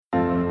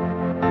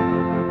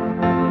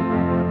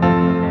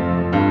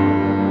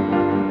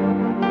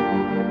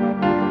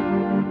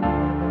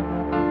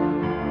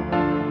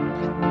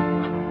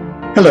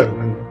Hello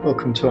and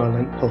welcome to our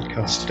Lent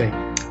podcast today.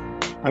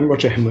 I'm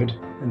Roger Henwood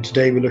and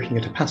today we're looking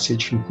at a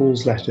passage from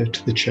Paul's letter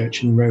to the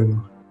church in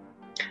Rome.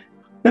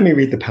 Let me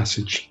read the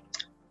passage.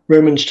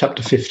 Romans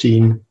chapter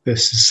 15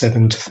 verses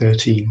 7 to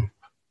 13.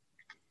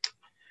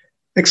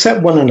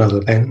 Accept one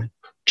another then,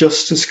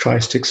 just as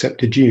Christ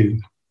accepted you,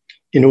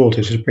 in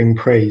order to bring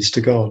praise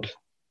to God.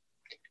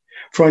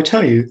 For I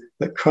tell you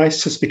that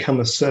Christ has become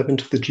a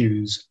servant of the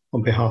Jews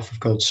on behalf of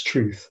God's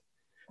truth,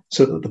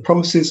 so that the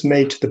promises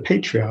made to the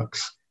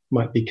patriarchs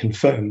might be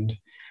confirmed,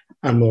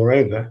 and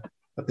moreover,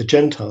 that the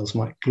Gentiles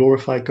might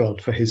glorify God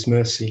for his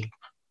mercy.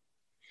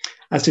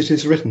 As it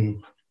is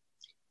written,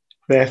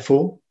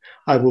 therefore,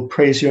 I will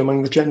praise you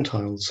among the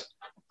Gentiles.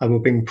 I will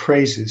bring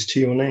praises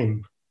to your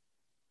name.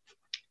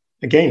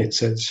 Again it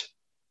says,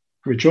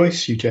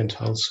 rejoice, you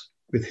Gentiles,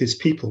 with his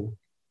people.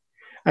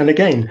 And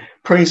again,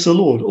 praise the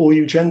Lord, all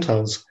you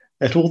Gentiles,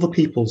 let all the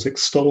peoples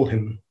extol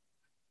him.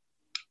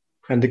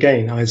 And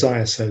again,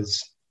 Isaiah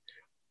says,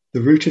 the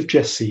root of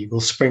Jesse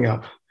will spring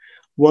up,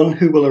 one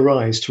who will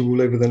arise to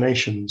rule over the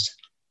nations.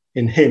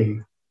 In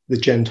him, the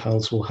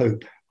Gentiles will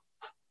hope.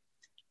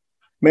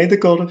 May the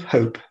God of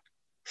hope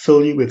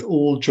fill you with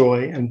all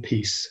joy and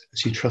peace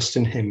as you trust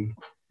in him,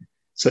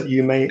 so that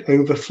you may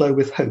overflow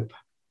with hope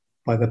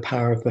by the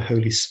power of the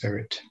Holy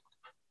Spirit.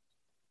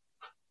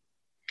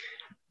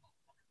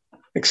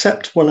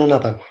 Accept one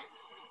another.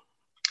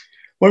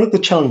 One of the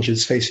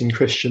challenges facing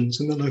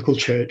Christians in the local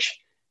church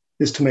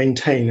is to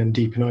maintain and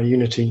deepen our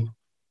unity.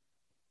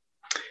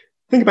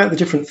 Think about the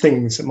different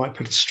things that might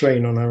put a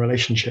strain on our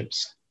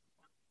relationships.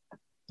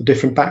 The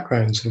different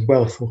backgrounds of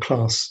wealth or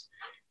class,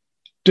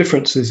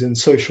 differences in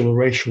social or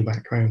racial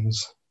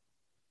backgrounds,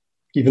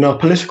 even our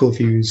political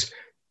views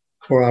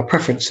or our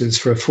preferences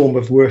for a form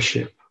of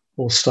worship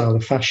or style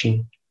of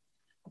fashion.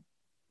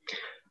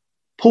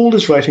 Paul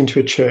is writing to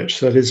a church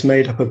that is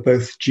made up of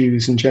both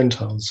Jews and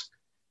Gentiles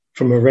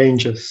from a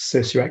range of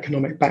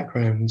socioeconomic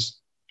backgrounds.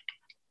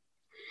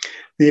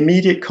 The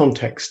immediate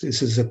context is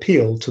his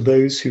appeal to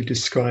those who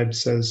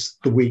describes as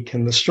the weak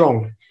and the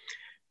strong,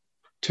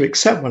 to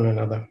accept one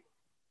another.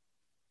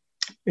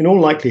 In all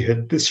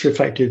likelihood, this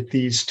reflected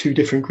these two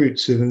different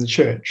groups within the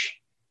church.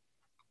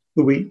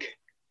 The weak,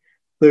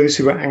 those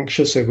who were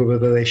anxious over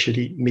whether they should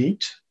eat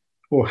meat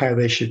or how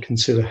they should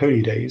consider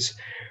holy days,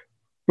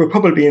 were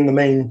probably in the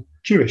main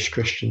Jewish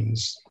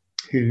Christians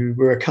who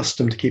were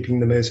accustomed to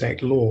keeping the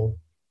Mosaic law.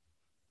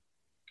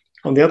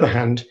 On the other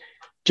hand,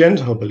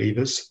 Gentile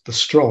believers, the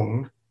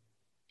strong,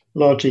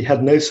 largely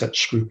had no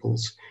such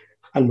scruples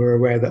and were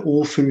aware that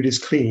all food is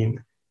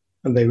clean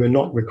and they were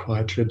not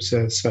required to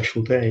observe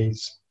special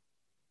days.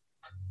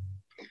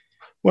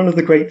 One of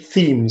the great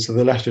themes of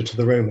the letter to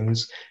the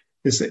Romans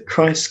is that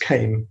Christ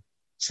came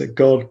so that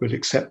God would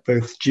accept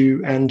both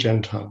Jew and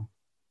Gentile.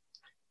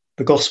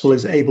 The gospel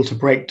is able to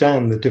break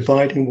down the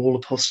dividing wall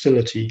of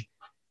hostility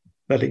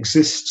that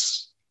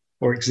exists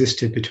or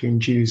existed between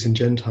Jews and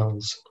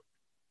Gentiles.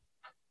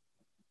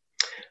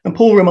 And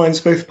Paul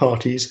reminds both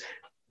parties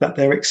that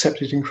they're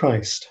accepted in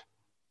Christ.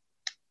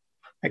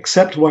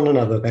 Accept one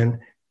another then,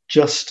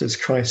 just as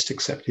Christ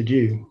accepted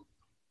you.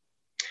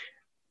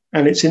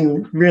 And it's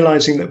in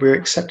realizing that we're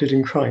accepted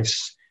in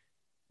Christ,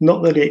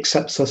 not that he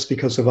accepts us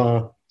because of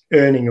our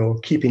earning or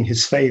keeping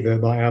his favor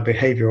by our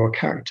behavior or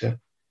character,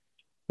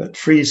 that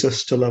frees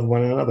us to love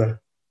one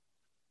another.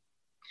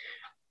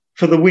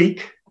 For the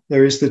weak,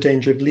 there is the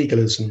danger of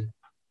legalism,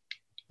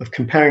 of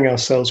comparing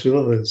ourselves with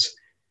others,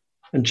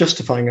 and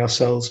justifying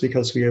ourselves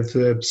because we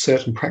observe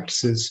certain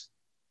practices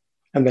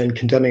and then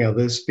condemning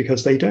others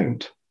because they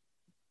don't.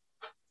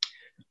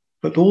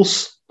 But Paul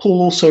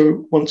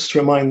also wants to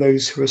remind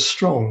those who are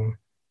strong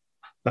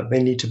that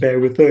they need to bear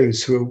with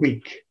those who are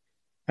weak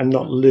and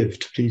not live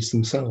to please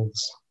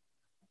themselves.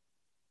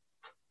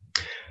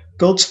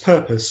 God's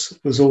purpose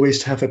was always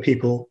to have a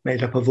people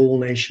made up of all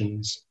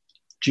nations,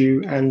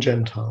 Jew and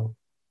Gentile.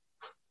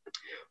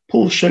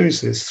 Paul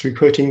shows this through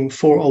quoting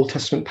 4 Old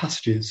Testament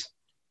passages.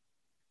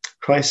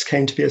 Christ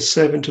came to be a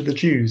servant of the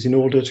Jews in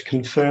order to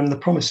confirm the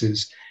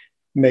promises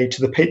made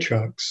to the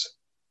patriarchs,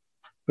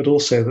 but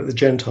also that the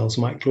Gentiles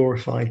might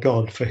glorify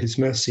God for his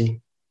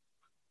mercy.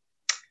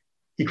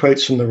 He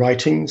quotes from the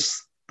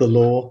writings, the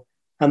law,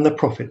 and the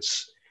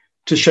prophets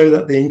to show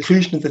that the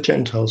inclusion of the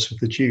Gentiles with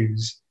the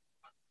Jews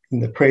in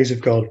the praise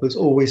of God was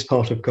always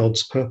part of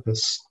God's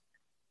purpose.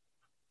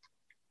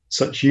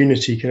 Such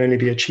unity can only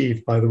be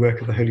achieved by the work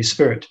of the Holy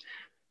Spirit.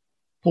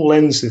 Paul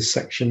ends this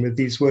section with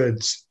these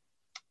words,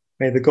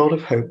 may the God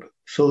of hope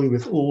fill you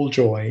with all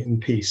joy and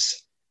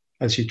peace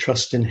as you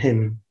trust in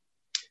him,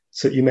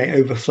 so that you may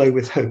overflow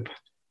with hope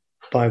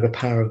by the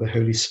power of the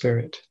Holy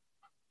Spirit.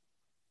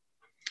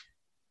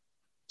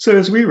 So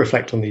as we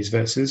reflect on these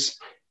verses,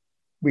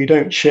 we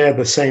don't share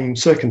the same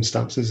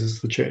circumstances as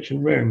the church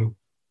in Rome.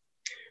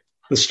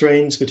 The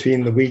strains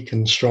between the weak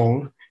and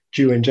strong,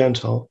 Jew and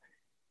Gentile,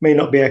 may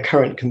not be a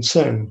current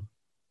concern,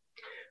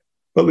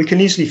 but we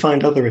can easily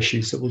find other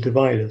issues that will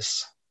divide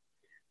us.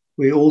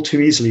 We all too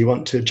easily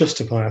want to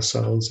justify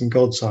ourselves in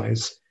God's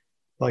eyes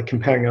by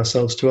comparing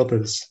ourselves to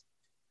others,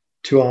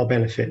 to our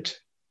benefit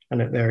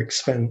and at their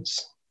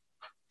expense.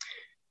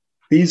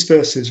 These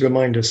verses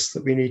remind us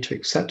that we need to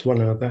accept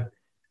one another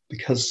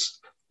because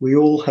we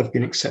all have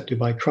been accepted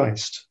by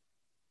Christ,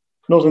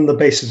 not on the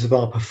basis of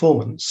our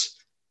performance,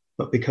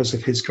 but because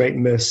of his great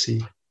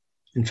mercy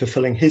in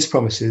fulfilling his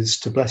promises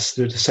to bless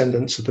the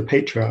descendants of the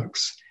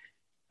patriarchs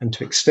and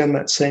to extend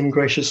that same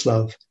gracious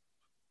love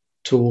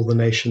to all the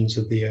nations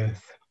of the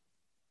earth.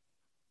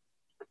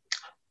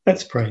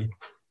 Let's pray.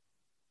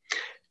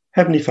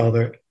 Heavenly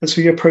Father, as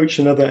we approach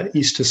another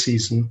Easter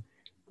season,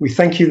 we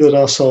thank you that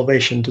our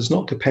salvation does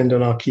not depend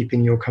on our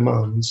keeping your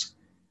commands,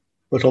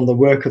 but on the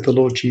work of the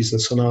Lord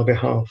Jesus on our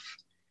behalf,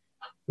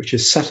 which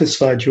has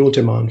satisfied your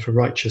demand for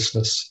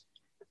righteousness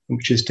and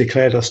which has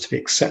declared us to be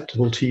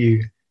acceptable to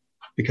you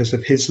because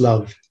of his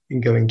love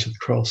in going to the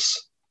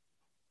cross.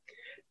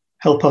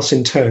 Help us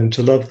in turn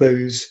to love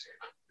those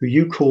who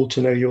you called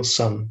to know your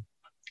Son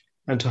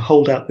and to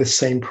hold out this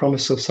same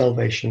promise of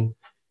salvation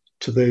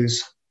to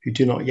those who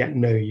do not yet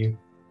know you.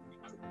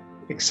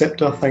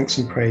 Accept our thanks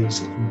and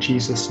praise in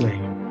Jesus'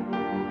 name.